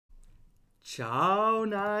Ciao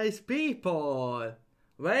nice people!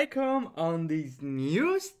 Welcome on this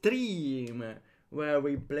new stream where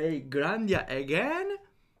we play Grandia again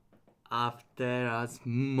after a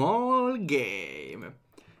small game.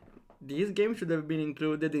 This game should have been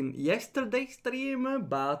included in yesterday's stream,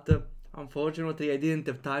 but unfortunately I didn't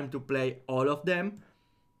have time to play all of them.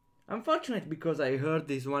 Unfortunate because I heard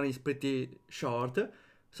this one is pretty short,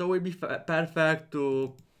 so it will be perfect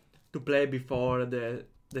to play before the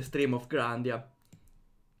stream of Grandia.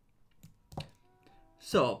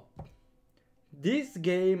 So, this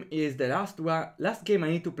game is the last game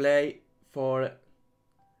I need to play for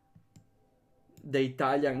the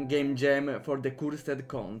Italian Game Jam for the Cursed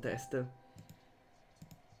contest.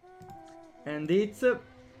 And it's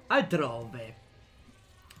Altrove,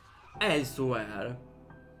 Elsewhere,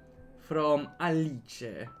 from Alice,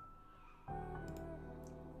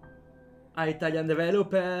 an Italian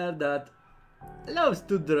developer that loves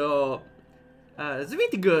to draw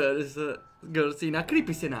sweet girls in a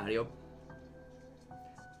creepy scenario.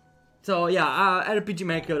 So yeah, RPG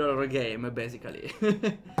Maker horror game basically.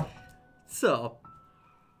 So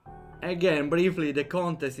again, briefly, the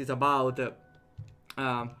contest is about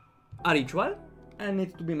a ritual and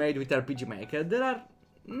needs to be made with RPG Maker. There are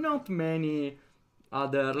not many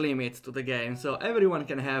other limits to the game, so everyone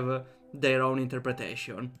can have their own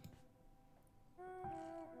interpretation.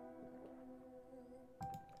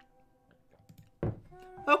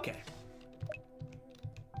 Okay.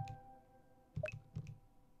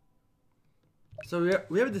 So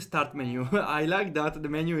we have the start menu. I like that the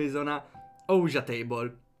menu is on a Ouija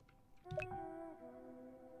table.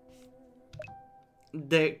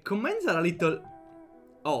 The commands are a little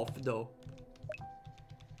off though.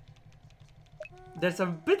 There's a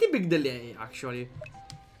pretty big delay actually.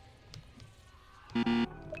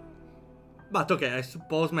 But okay, I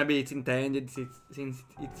suppose maybe it's intended since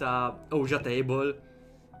it's a Ouija table.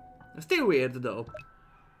 Still weird though.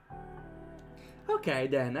 Okay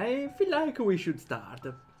then, I feel like we should start.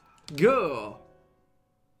 Go!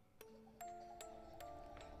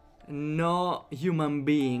 No human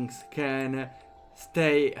beings can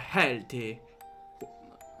stay healthy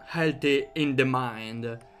in the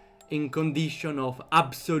mind, in condition of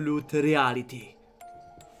absolute reality.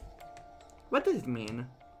 What does it mean?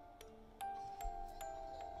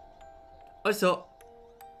 Also,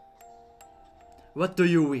 what do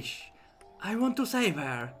you wish? I want to save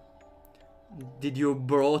her. Did you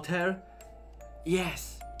brought her?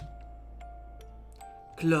 Yes.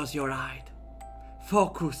 Close your eyes.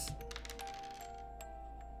 Focus.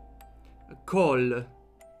 Call.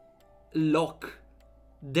 Lock.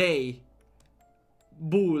 Day.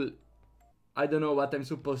 Bull. I don't know what I'm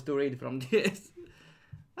supposed to read from this.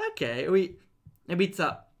 Okay, maybe it's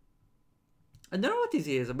a... I don't know what this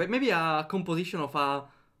is, but maybe a composition of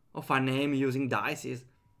a name using dices.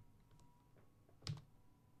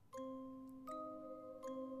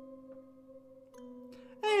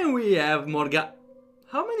 And we have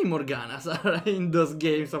How many Morganas are in those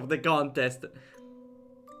games of the contest?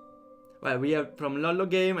 Well, we have from Lollo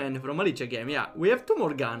game and from Alice game. Yeah, we have 2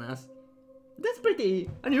 Morganas. That's pretty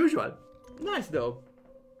unusual. Nice though.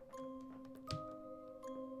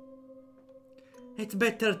 It's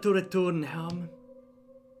better to return home.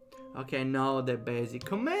 Okay, now the basic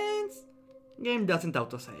commands. Game doesn't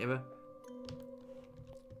autosave.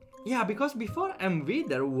 Yeah, because before MV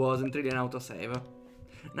there wasn't really an autosave.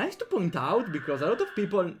 Nice to point out, because a lot of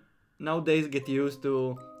people nowadays get used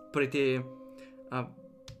to pretty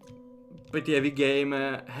heavy game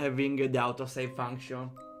having the autosave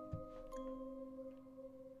function.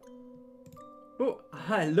 Oh,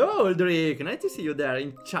 hello Aldrich! Nice to see you there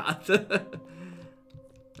in chat.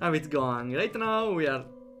 How it's going? Right now we are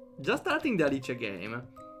just starting the Alice game.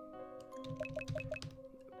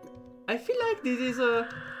 I feel like this is a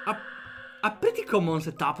pretty common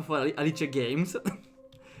setup for Alice games.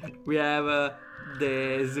 We have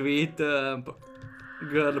the sweet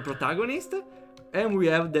girl protagonist, and we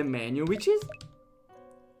have the menu, which is,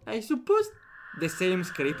 I suppose, the same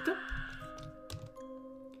script.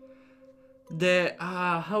 The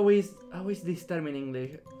how is this term in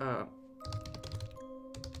English?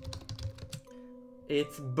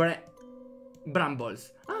 It's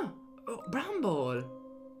brambles. Oh, bramble.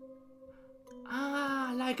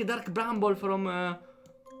 Like dark bramble from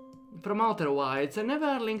Outer Wilds. I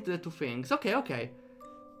never linked the 2 things. Okay.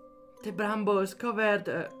 The brambles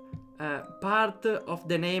covered part of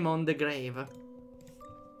the name on the grave.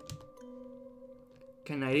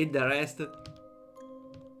 Can I read the rest?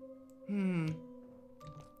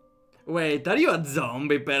 Wait, are you a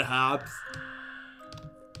zombie perhaps?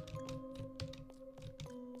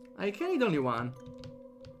 I can read only one.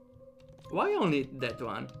 Why only that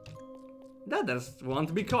one? The others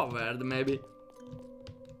won't be covered, maybe.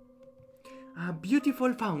 A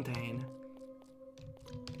beautiful fountain.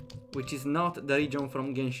 Which is not the region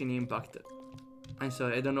from Genshin Impact. I'm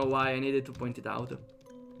sorry, I don't know why I needed to point it out.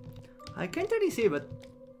 I can't really see, but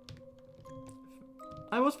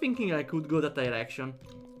I was thinking I could go that direction.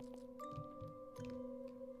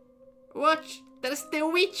 Watch! There's the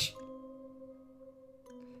witch!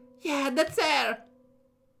 Yeah, that's her!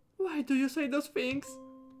 Why do you say those things?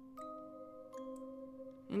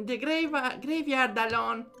 In the graveyard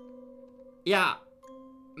alone. Yeah,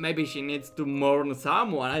 maybe she needs to mourn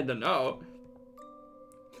someone, I don't know.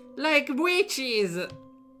 Like witches!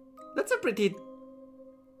 That's a pretty...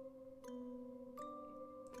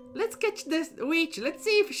 Let's catch this witch, let's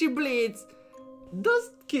see if she bleeds.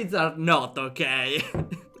 Those kids are not okay.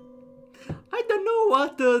 I don't know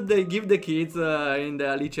what they give the kids in the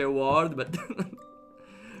Alice world, but...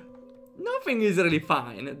 nothing is really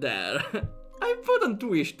fine there. I wouldn't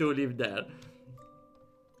wish to live there.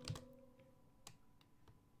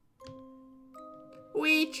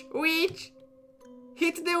 Witch! Witch!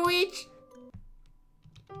 Hit the witch!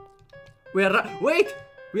 Wait!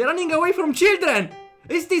 We're running away from children!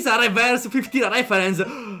 Is this a reverse 50 reference?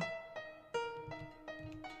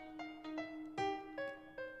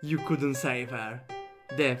 You couldn't save her.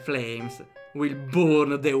 The flames will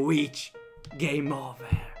burn the witch. Game over.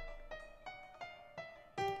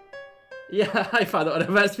 Yeah, I found a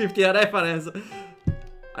reverse 50 reference.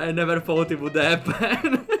 I never thought it would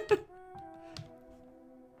happen.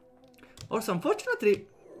 Also, unfortunately,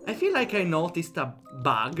 I feel like I noticed a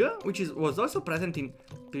bug, which was also present in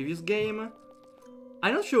previous game.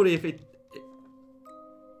 I'm not sure if it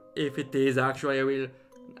is actually.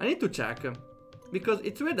 I need to check, because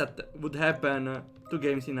it's weird that would happen 2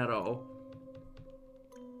 games in a row.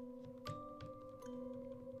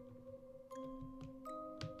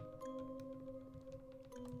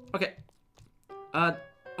 Okay.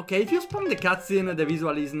 Okay, if you spam the cutscene, the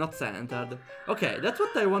visual is not centered. Okay, that's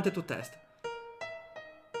what I wanted to test.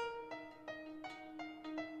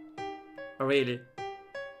 Oh, really?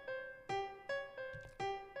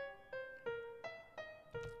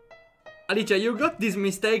 Alicia, you got this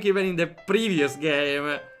mistake even in the previous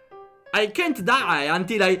game. I can't die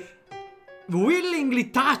until I willingly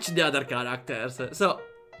touch the other characters. So,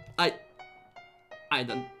 I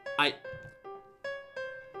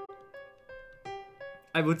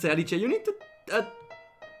would say, Alicia, you need to...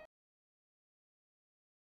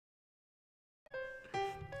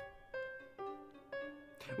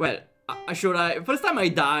 Well, first time I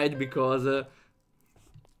died because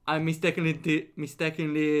I mistakenly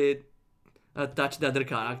touched the other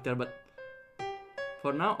character, but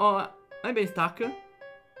for now... Oh, maybe I'm stuck.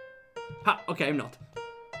 Ha, okay, I'm not.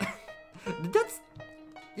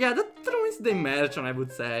 Yeah, that ruins the immersion, I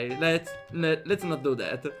would say. Let's not do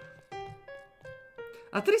that.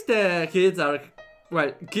 At least the kids are,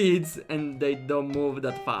 well, kids, and they don't move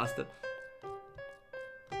that fast.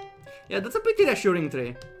 Yeah, that's a pretty reassuring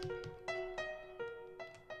tree.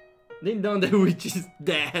 Ding dong, the witch is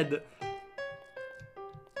dead.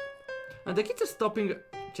 And the kids are stopping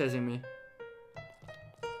chasing me.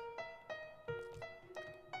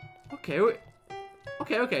 Okay,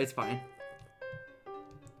 okay, it's fine.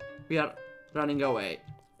 We are running away.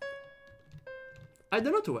 I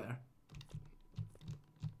don't know to where.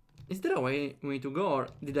 Is there a way to go, or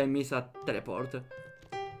did I miss a teleport?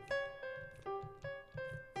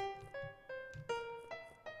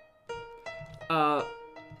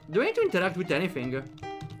 Do I need to interact with anything?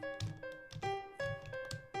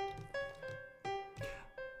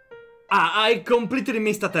 Ah, I completely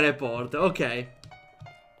missed a teleport, okay.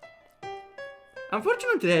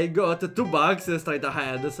 Unfortunately, I got 2 bugs straight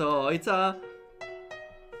ahead, so it's a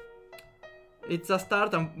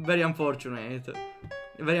start very unfortunate.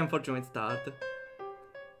 Very unfortunate start.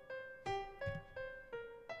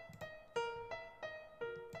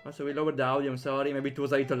 Also, we lowered the audio, I'm sorry, maybe it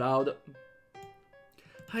was a little loud.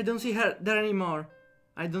 I don't see her there anymore.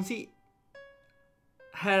 I don't see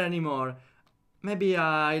her anymore. Maybe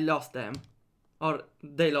I lost them. Or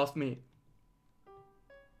they lost me.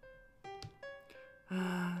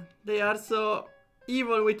 They are so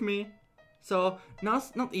evil with me. So,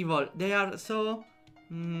 not evil, they are so...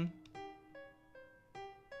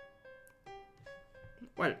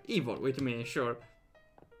 well, evil with me, sure.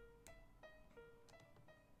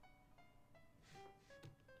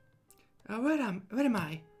 Where am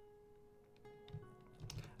I?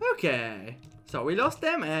 Okay, so we lost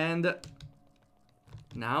them, and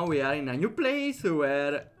now we are in a new place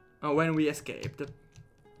where when we escaped.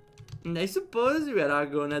 And I suppose we are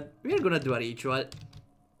gonna do a ritual.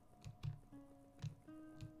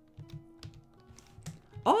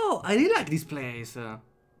 Oh, I really like this place.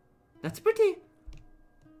 That's pretty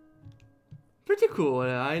cool.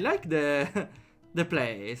 I like the the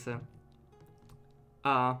place.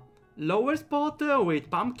 Lower spot with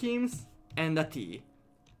pumpkins and a tea.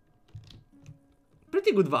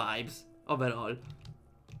 Pretty good vibes overall.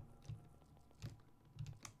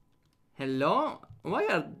 Hello? Why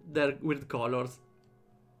are there weird colors?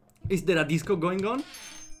 Is there a disco going on?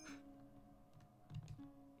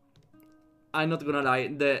 I'm not gonna lie,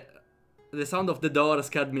 the sound of the door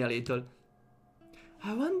scared me a little.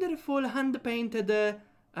 A wonderful hand-painted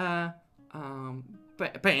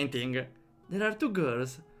painting. There are two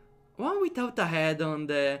girls. One without a head on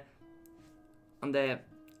the...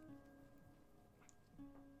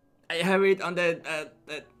 I have it on the...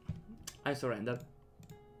 I surrender.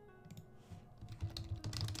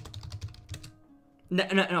 No,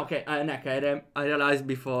 okay, neck, I realized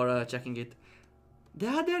before checking it. The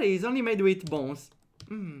other is only made with bones.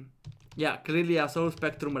 Yeah, clearly a Soul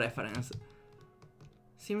Spectrum reference.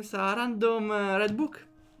 Seems a random red book.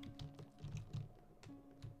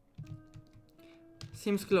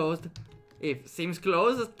 Seems closed. If seems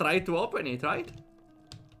closed, try to open it, right?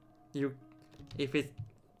 If it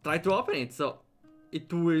try to open it, so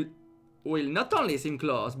it will not only seem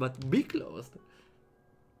closed, but be closed.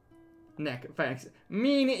 Neck, thanks.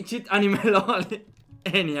 Mini cheat anime lolly.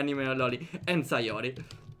 Any anime lolly. And Sayori.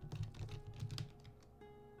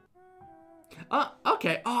 Ah,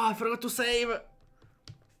 okay. Oh, I forgot to save.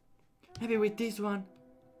 Maybe with this one.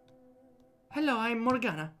 Hello, I'm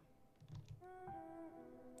Morgana.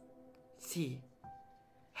 Si.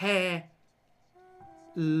 Hello.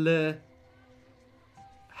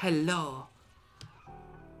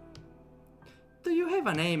 Do you have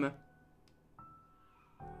a name?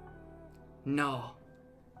 No.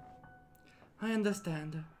 I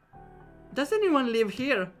understand. Does anyone live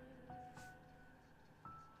here?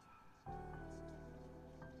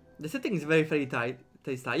 The setting is very fairy tale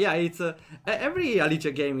style. Yeah, it's every Alice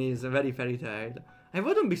game is very fairy tale. I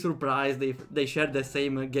wouldn't be surprised if they share the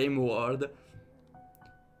same game world.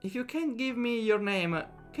 If you can't give me your name,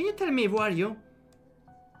 can you tell me who are you?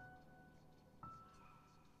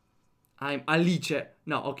 I'm Alice.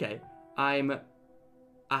 No, okay. I'm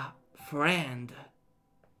a friend.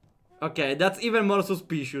 Okay, that's even more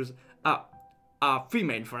suspicious. A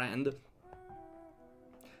female friend.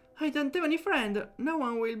 I don't have any friend. No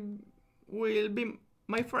one will be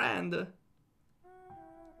my friend.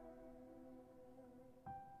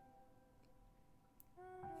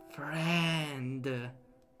 Friend.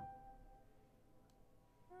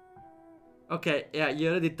 Okay, yeah, you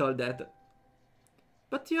already told that.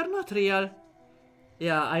 But you're not real.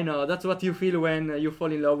 Yeah, I know, that's what you feel when you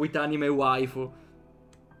fall in love with anime waifu.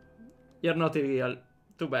 You're not real.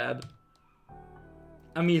 Too bad.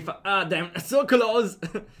 Amifa. Ah, damn, so close!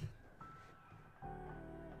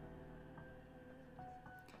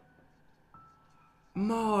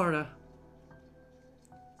 More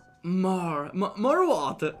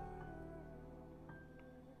what?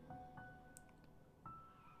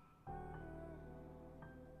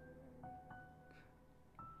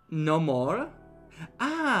 No more?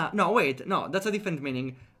 Ah, no, wait, no, that's a different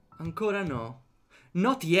meaning. Ancora no.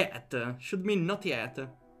 Not yet. Should mean not yet.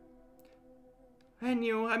 And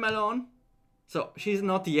you, I'm alone. So, she's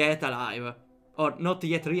not yet alive. Or not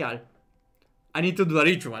yet real. I need to do a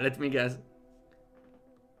ritual, let me guess.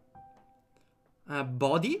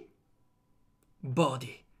 Body?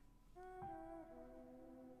 Body.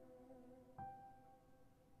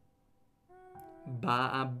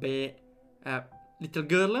 Little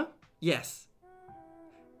girl? Yes.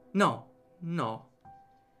 No. No.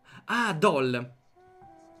 Ah, doll.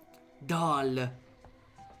 Doll.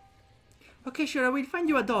 Okay, sure, I will find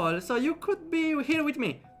you a doll, so you could be here with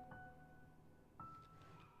me.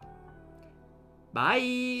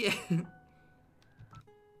 Bye.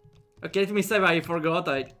 Okay, let me save. I forgot.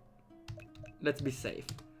 Let's be safe.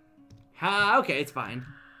 Ah, okay, it's fine.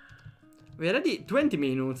 We're already 20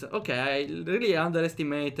 minutes. Okay, I really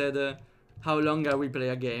underestimated how long I will play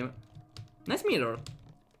a game. Nice mirror.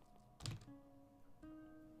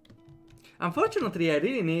 Unfortunately, I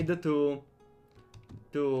really need to...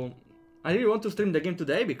 I really want to stream the game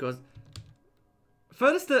today because...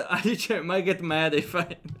 First, Alice might get mad if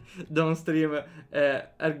I don't stream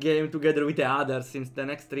a game together with the others, since the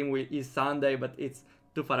next stream is Sunday, but it's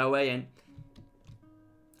too far away and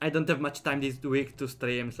I don't have much time this week to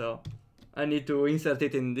stream, so I need to insert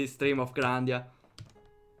it in this stream of Grandia.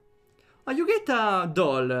 Oh, you get a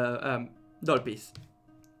doll piece.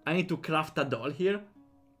 I need to craft a doll here.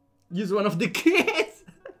 Use one of the keys.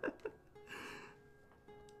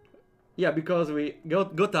 Yeah, because we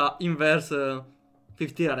got a inverse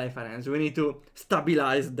 50 reference. We need to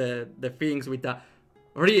stabilize the things with a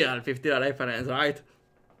real 50 reference, right?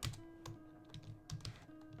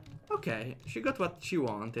 Okay, she got what she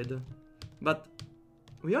wanted. But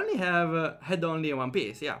we only have had only one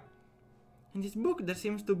piece, yeah. In this book there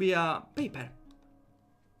seems to be a paper.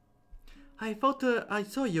 I thought I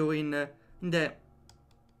saw you in the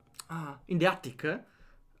attic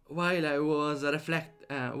while I was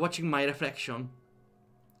watching my reflection.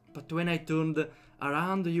 But when I turned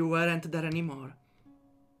around, you weren't there anymore.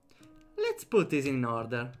 Let's put this in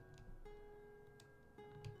order.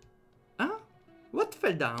 Huh? What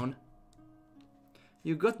fell down?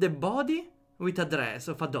 You got the body with a dress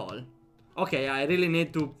of a doll. Okay, I really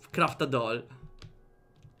need to craft a doll.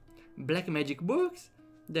 Black magic books.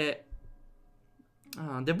 The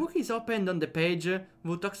book is opened on the page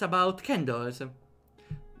who talks about candles.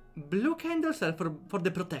 Blue candles are for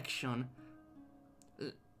the protection.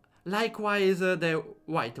 Likewise the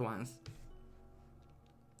white ones.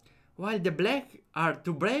 While the black are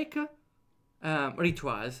to break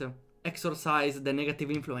rituals. Exorcise the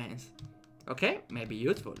negative influence. Okay, maybe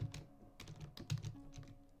useful.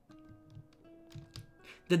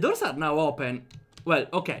 The doors are now open. Well,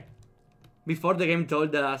 okay. Before the game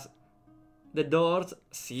told us the doors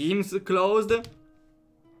seems closed.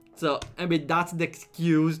 So maybe that's the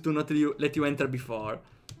excuse to not let you enter before.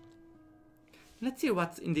 Let's see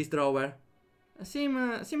what's in this drawer.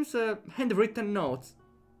 Seems handwritten notes.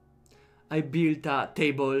 I built a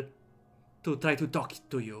table to try to talk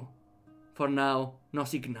to you. For now, no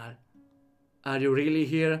signal. Are you really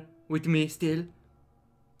here with me still?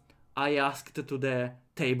 I asked to the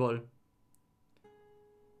table.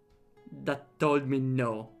 That told me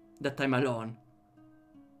no, that I'm alone.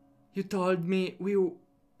 You told me we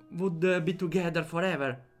would be together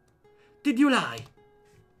forever. Did you lie?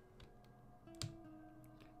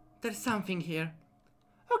 There's something here.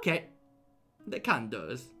 Okay, the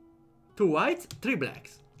candles. 2 whites, 3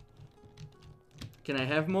 blacks. Can I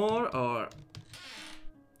have more or...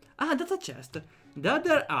 Ah, that's a chest. The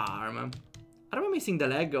other arm. Are we missing the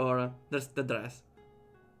leg or there's the dress?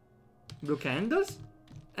 Blue candles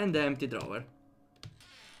and the empty drawer.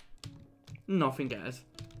 Nothing else.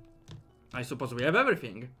 I suppose we have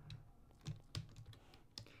everything.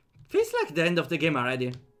 Feels like the end of the game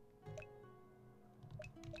already.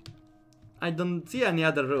 I don't see any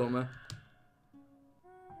other room.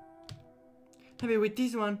 Maybe with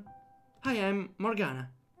this one. Hi, I'm Morgana.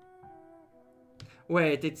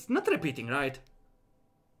 Wait, it's not repeating, right?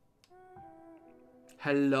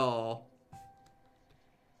 Hello.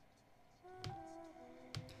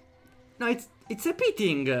 No, it's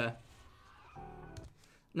repeating.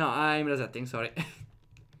 No, I'm resetting, sorry.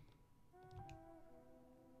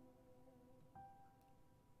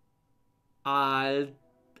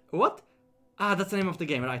 What? Ah, that's the name of the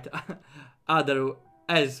game, right?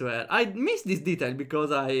 Elsewhere. I missed this detail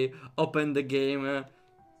because I opened the game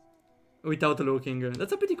without looking.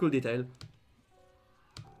 That's a pretty cool detail.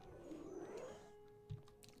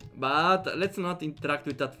 But let's not interact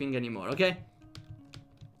with that thing anymore, okay?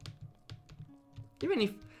 Even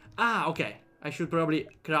if... Ah, okay. I should probably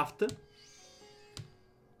craft.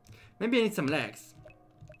 Maybe I need some legs.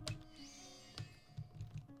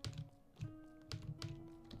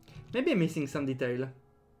 Maybe I'm missing some detail.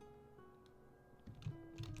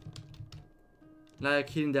 Like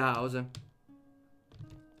here in the house.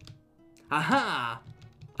 Aha!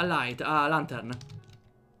 A light, a lantern.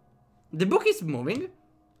 The book is moving.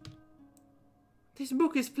 This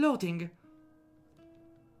book is floating.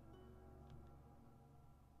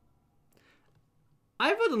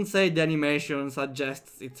 I wouldn't say the animation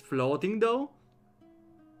suggests it's floating though.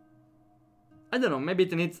 I don't know, maybe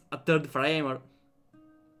it needs a third frame or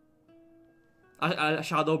a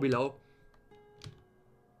shadow below.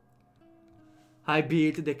 I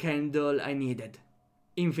built the candle I needed.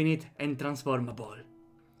 Infinite and transformable.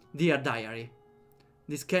 Dear diary.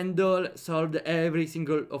 This candle solved every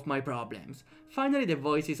single of my problems. Finally the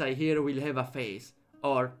voices I hear will have a face.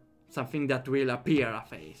 Or something that will appear a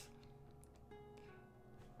face.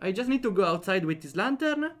 I just need to go outside with this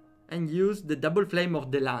lantern and use the double flame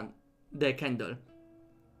of the candle.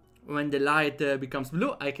 When the light becomes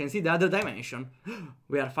blue, I can see the other dimension.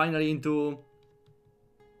 We are finally into...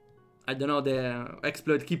 I don't know, the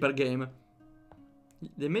Exploit Keeper game.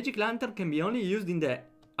 The magic lantern can be only used in the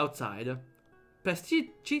outside. Press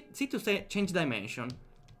C to change dimension.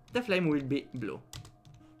 The flame will be blue.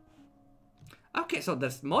 Okay, so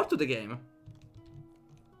there's more to the game.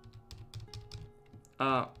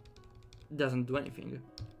 Doesn't do anything.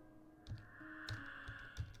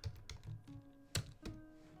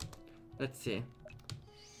 Let's see.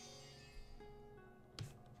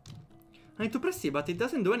 I need to press C, but it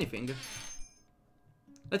doesn't do anything.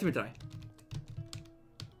 Let me try.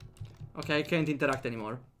 Okay, I can't interact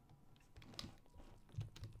anymore.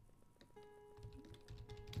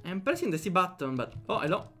 I'm pressing the C button, but... Oh,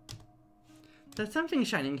 hello. There's something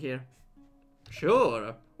shining here.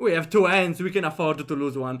 Sure. We have 2 hands, we can afford to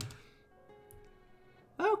lose one.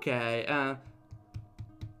 Okay,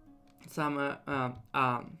 some, a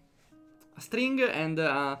string and,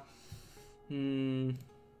 a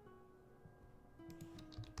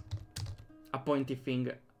pointy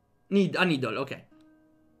thing. A needle, okay.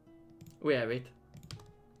 We have it.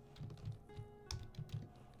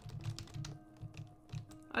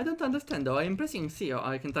 I don't understand though, I'm pressing C, or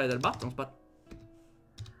I can try the buttons, but...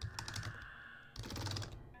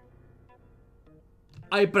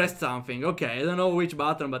 I pressed something, okay, I don't know which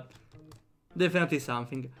button, but... Definitely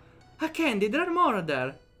something. A candy, there are more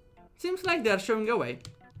there. Seems like they are showing away.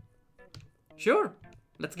 Sure,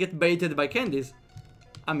 let's get baited by candies.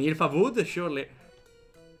 A Milfa would, surely.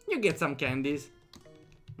 You get some candies.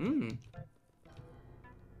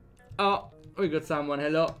 Oh, we got someone,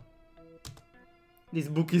 hello. This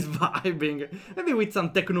book is vibing. Maybe with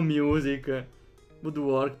some techno music would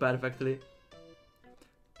work perfectly.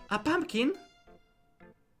 A pumpkin?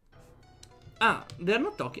 Ah, they're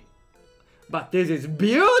not talking. But this is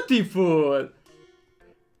beautiful!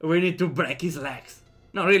 We need to break his legs.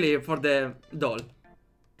 No, really, for the doll.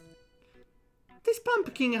 This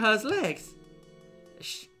pumpkin has legs.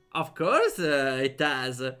 Of course it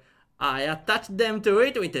has. I attached them to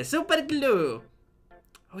it with a super glue.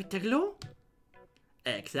 With the glue?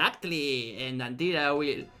 Exactly. And until I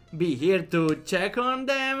will be here to check on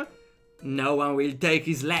them, no one will take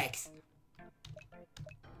his legs.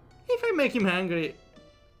 If I make him angry...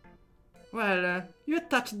 Well, you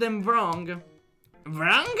touched them wrong.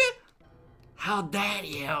 Wrong? How dare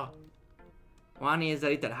you? One is a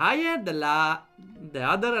little higher, the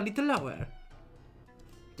other a little lower.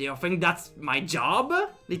 Do you think that's my job,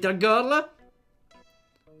 little girl?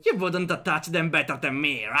 You wouldn't attach them better than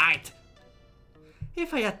me, right?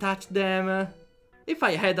 If I attached them... If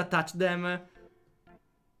I had attached them...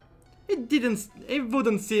 It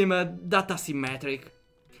wouldn't seem that asymmetric.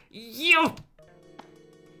 You!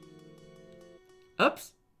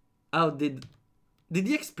 Oops. Oh, did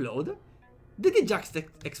he explode? Did he just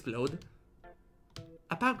explode?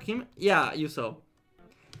 A pumpkin? Yeah, you saw.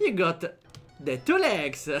 You got the 2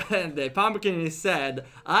 legs and the pumpkin is sad.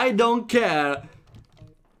 I don't care.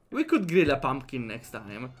 We could grill a pumpkin next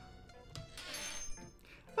time.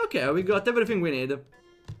 Okay, we got everything we need.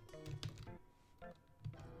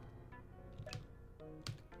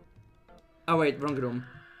 Oh wait, wrong room.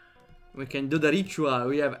 We can do the ritual.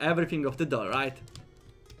 We have everything of the doll, right?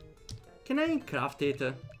 Can I craft it?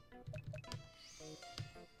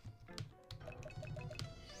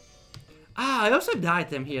 Ah, I also have the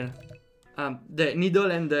item here. The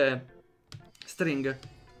needle and the string.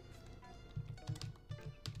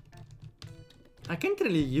 I can't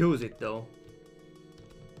really use it though.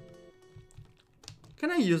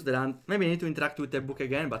 Can I use the land? Maybe I need to interact with the book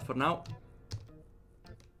again, but for now...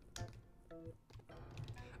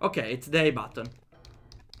 Okay, it's the A button.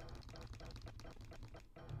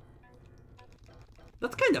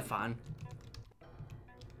 That's kind of fun.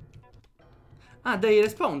 Ah, they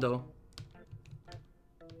respawn though.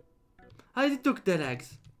 I took the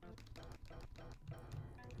legs.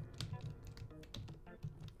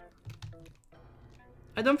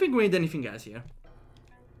 I don't think we need anything else here.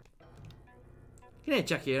 Can I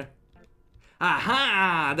check here?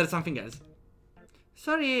 Aha! There's something else.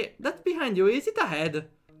 Sorry, that's behind you. Is it a head?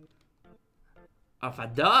 Of a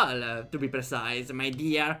doll, to be precise, my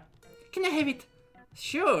dear. Can I have it?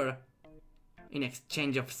 Sure. In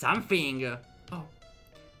exchange of something. Oh.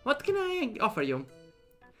 What can I offer you?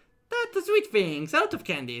 That sweet things, a lot of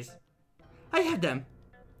candies. I have them.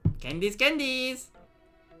 Candies, candies.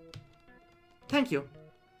 Thank you.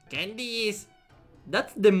 Candies.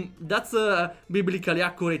 That's a biblically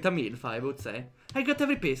accurate MILF, I would say. I got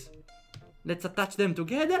every piece. Let's attach them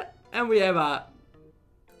together and we have a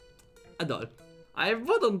doll. I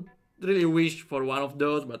wouldn't really wish for one of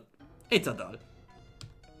those, but it's a doll.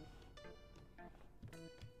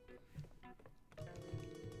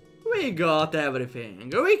 We got everything.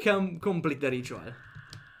 We can complete the ritual.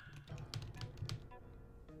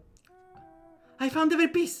 I found every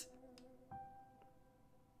piece.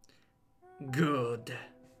 Good.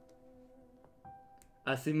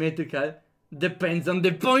 Asymmetrical depends on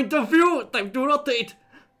the point of view. Time to rotate.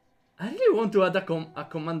 I really want to add a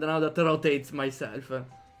command now that rotates myself.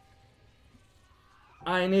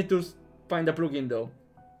 I need to find a plugin though.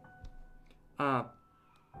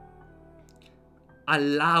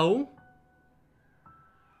 Allow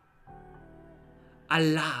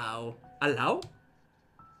Allow. Allow?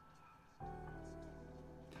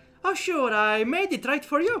 Oh sure, I made it right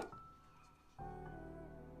for you.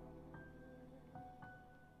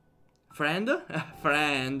 Friend?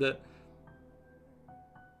 Friend.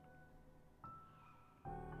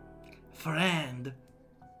 Friend.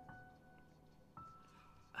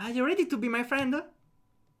 Are you ready to be my friend?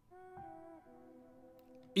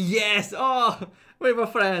 Yes! Oh, we have a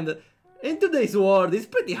friend. In today's world, it's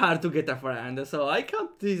pretty hard to get a friend, so I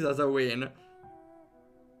count this as a win.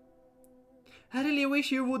 I really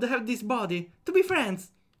wish you would have this body to be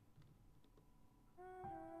friends.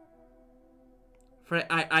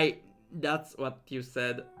 That's what you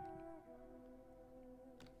said.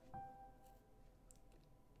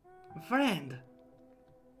 Friend.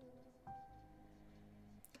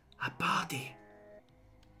 A body.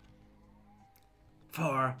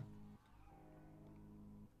 For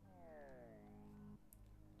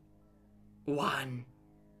one.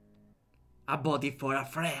 A body for a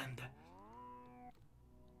friend.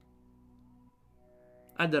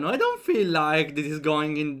 I don't know, I don't feel like this is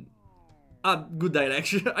going in a good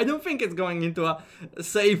direction. I don't think it's going into a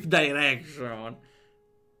safe direction.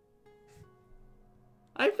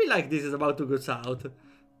 I feel like this is about to go south.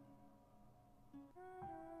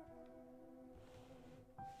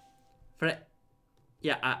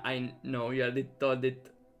 Yeah, I know, you already told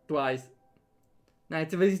it twice. Now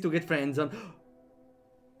it's easy to get friends on.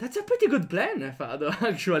 That's a pretty good plan, Fado,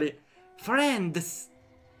 actually. Friends.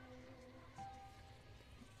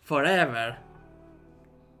 Forever.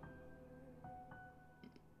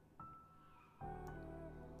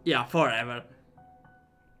 Yeah, forever.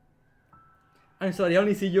 I'm sorry, I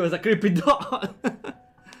only see you as a creepy doll.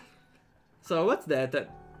 So what's that?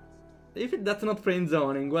 If that's not friend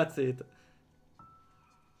zoning, what's it?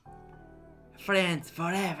 Friends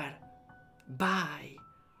forever. Bye.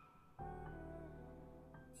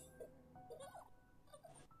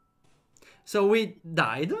 So we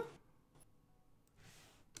died.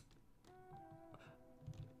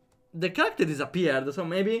 The character disappeared, so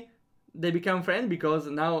maybe they become friends because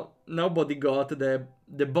now nobody got the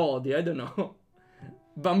body, I don't know.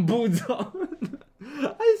 Bamboozled.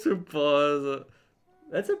 I suppose.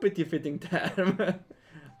 That's a pretty fitting term.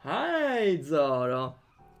 Hi, Zoro.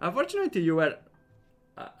 Unfortunately, you were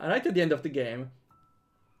right at the end of the game.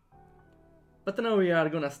 But now we are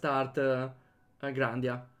gonna start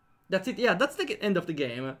Grandia. That's it, yeah, that's the end of the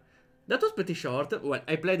game. That was pretty short. Well,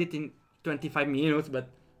 I played it in 25 minutes, but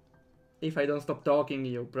if I don't stop talking,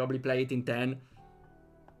 you probably play it in 10.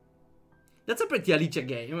 That's a pretty Alicia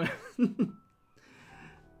game.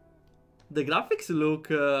 The graphics look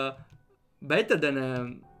better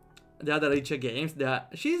than the other Alicia games.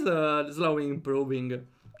 She's slowly improving.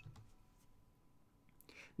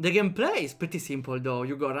 The gameplay is pretty simple though.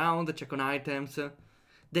 You go around, check on items.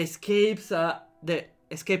 The escape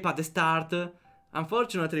at the start,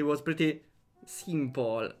 unfortunately, was pretty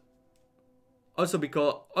simple.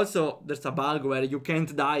 Also there's a bug where you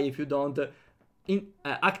can't die if you don't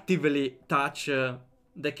actively touch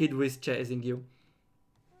the kid who is chasing you.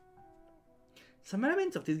 Some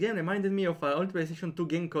elements of this game reminded me of an old PlayStation 2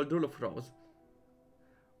 game called Rule of Rose.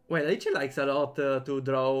 Well, Alicia likes a lot to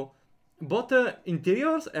draw both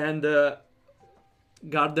interiors and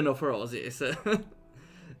Garden of Roses.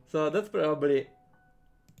 So that's probably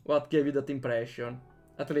what gave you that impression.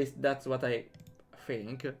 At least that's what I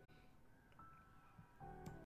think.